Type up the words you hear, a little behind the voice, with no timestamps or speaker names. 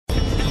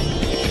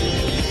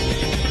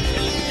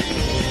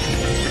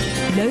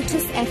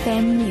Lotus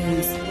FM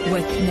News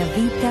with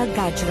Navita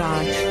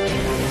Gajraj.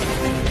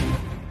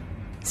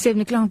 7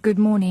 o'clock, good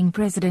morning.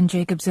 President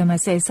Jacob Zuma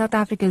says South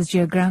Africa's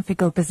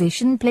geographical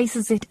position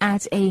places it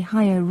at a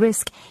higher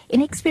risk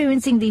in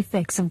experiencing the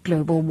effects of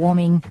global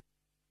warming.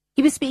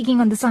 He was speaking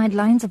on the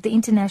sidelines of the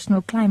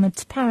International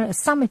Climate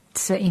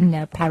Summit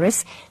in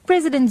Paris.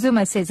 President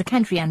Zuma says the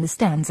country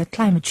understands that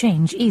climate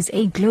change is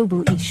a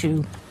global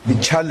issue.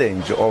 The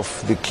challenge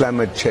of the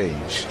climate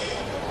change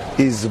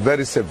is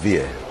very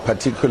severe,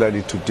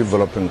 particularly to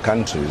developing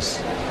countries.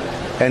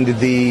 And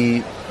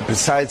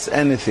besides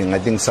anything, I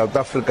think South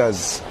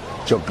Africa's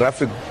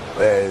geographic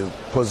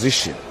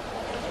position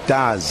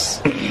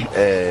does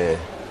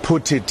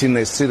put it in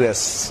a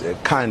serious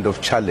kind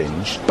of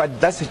challenge. But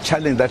that's a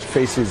challenge that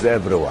faces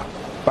everyone.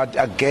 But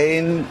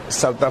again,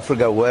 South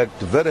Africa worked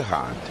very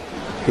hard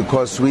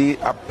because we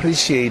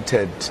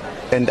appreciated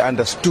and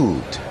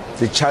understood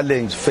the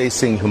challenge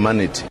facing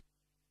humanity.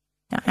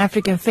 Now,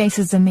 Africa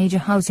faces a major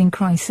housing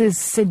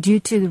crisis due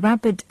to the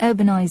rapid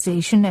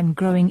urbanization and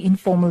growing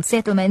informal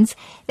settlements.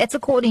 That's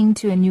according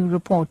to a new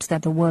report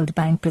that the World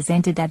Bank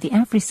presented at the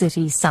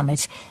AfriCity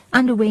Summit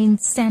underway in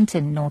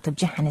Sandton, north of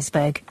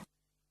Johannesburg.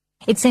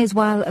 It says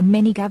while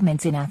many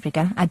governments in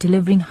Africa are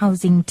delivering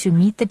housing to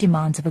meet the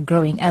demands of a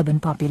growing urban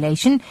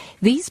population,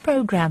 these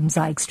programs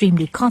are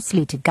extremely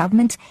costly to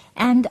government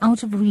and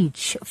out of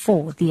reach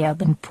for the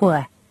urban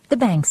poor. The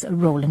bank's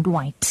Roland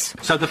White.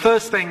 So the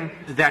first thing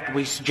that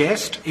we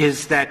suggest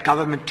is that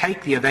government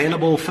take the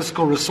available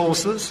fiscal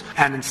resources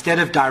and instead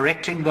of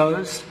directing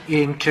those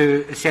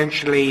into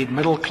essentially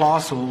middle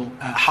class or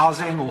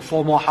housing or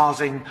formal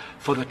housing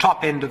for the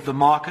top end of the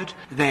market,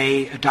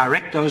 they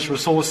direct those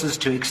resources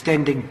to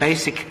extending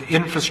basic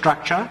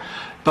infrastructure,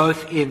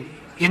 both in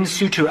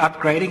situ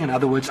upgrading, in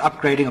other words,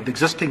 upgrading of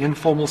existing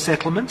informal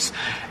settlements,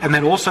 and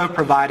then also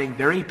providing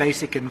very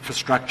basic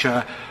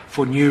infrastructure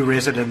for new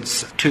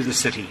residents to the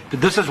city. But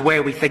this is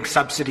where we think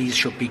subsidies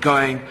should be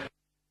going.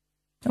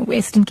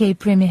 Western Cape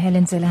Premier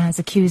Helen Zille has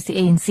accused the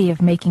ANC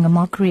of making a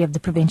mockery of the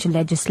provincial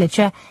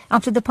legislature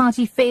after the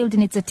party failed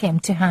in its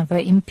attempt to have her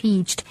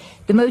impeached.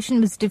 The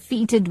motion was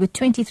defeated with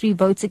 23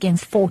 votes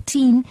against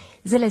 14.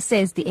 Zille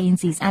says the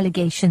ANC's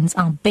allegations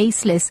are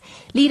baseless.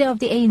 Leader of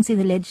the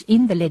ANC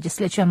in the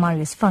legislature,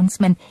 Marius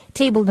Fransman,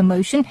 tabled the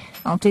motion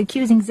after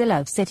accusing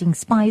Zille of setting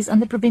spies on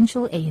the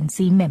provincial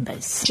ANC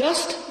members.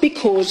 Just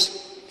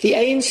because the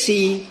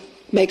ANC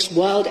makes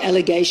wild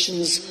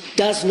allegations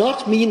does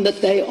not mean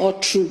that they are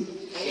true.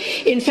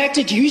 In fact,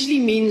 it usually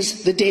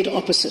means the dead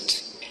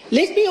opposite.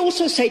 Let me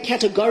also say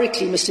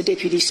categorically, Mr.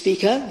 Deputy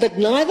Speaker, that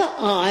neither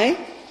I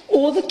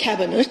or the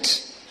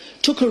Cabinet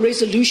took a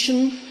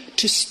resolution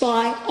to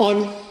spy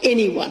on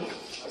anyone.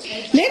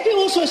 Let me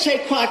also say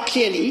quite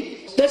clearly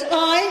that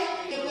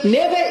I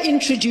never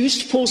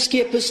introduced Paul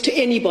Skeepers to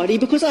anybody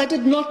because I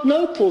did not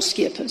know Paul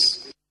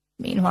Skeepers.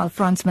 Meanwhile,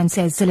 Fransman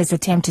says Zille's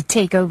attempt to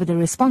take over the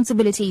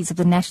responsibilities of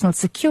the National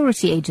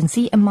Security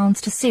Agency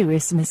amounts to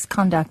serious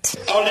misconduct.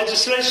 Our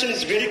legislation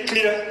is very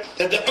clear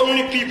that the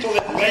only people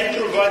that may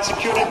provide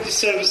security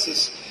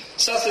services,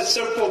 such as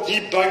so-called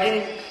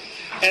debugging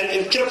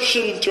and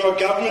encryption to our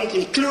government,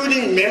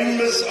 including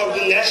members of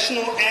the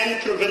national and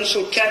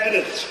provincial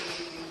cabinet,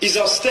 is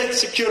our state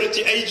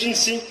security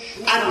agency,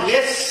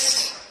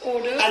 unless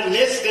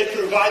they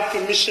provide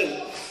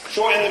permission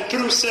for an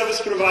approved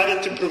service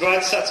provider to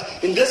provide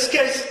such. In this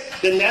case,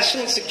 the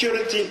national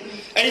security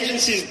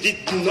agencies did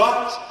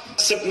not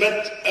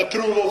submit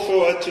approval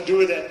for her to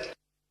do that.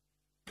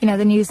 In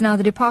other news now,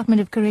 the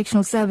Department of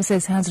Correctional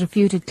Services has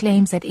refuted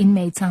claims that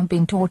inmates have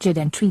been tortured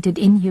and treated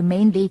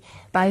inhumanely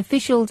by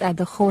officials at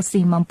the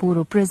Kgosi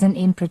Mampuru prison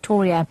in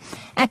Pretoria.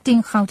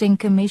 Acting Gauteng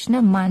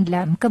Commissioner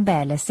Mandla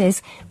Mkabela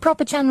says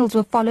proper channels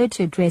were followed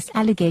to address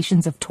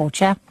allegations of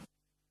torture.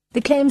 The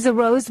claims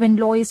arose when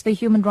lawyers for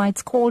human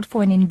rights called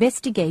for an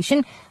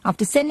investigation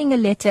after sending a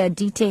letter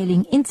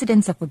detailing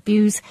incidents of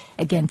abuse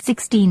against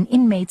 16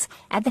 inmates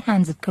at the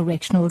hands of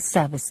correctional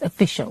service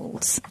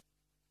officials.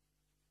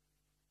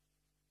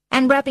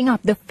 And wrapping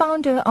up, the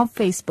founder of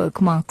Facebook,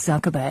 Mark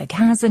Zuckerberg,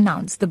 has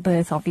announced the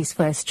birth of his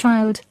first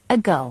child, a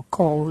girl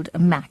called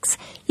Max.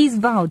 He's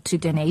vowed to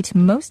donate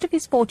most of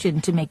his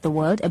fortune to make the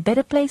world a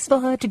better place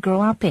for her to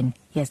grow up in.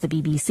 Here's the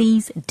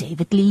BBC's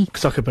David Lee.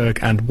 Zuckerberg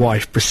and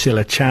wife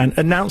Priscilla Chan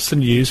announced the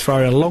news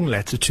via a long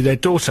letter to their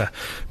daughter,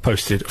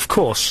 posted, of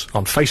course,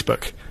 on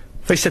Facebook.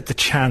 They said the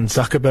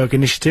Chan-Zuckerberg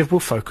initiative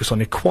will focus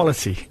on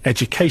equality,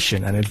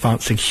 education and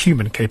advancing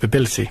human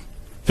capability.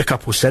 The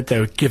couple said they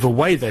would give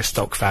away their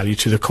stock value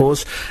to the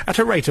cause at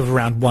a rate of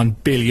around $1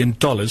 billion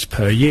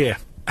per year.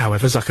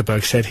 However,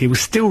 Zuckerberg said he will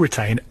still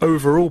retain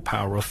overall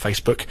power of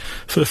Facebook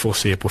for the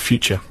foreseeable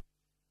future.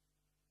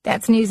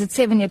 That's news at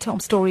 7. Your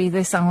top story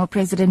this hour.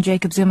 President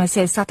Jacob Zuma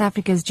says South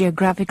Africa's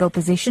geographical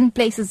position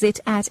places it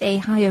at a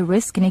higher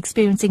risk in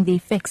experiencing the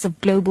effects of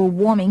global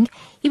warming.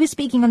 He was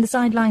speaking on the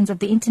sidelines of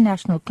the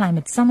International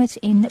Climate Summit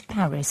in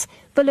Paris.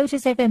 For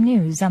Lotus FM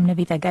News, I'm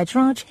Navita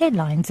Gajraj.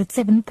 Headlines at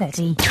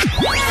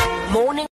 7:30. Morning.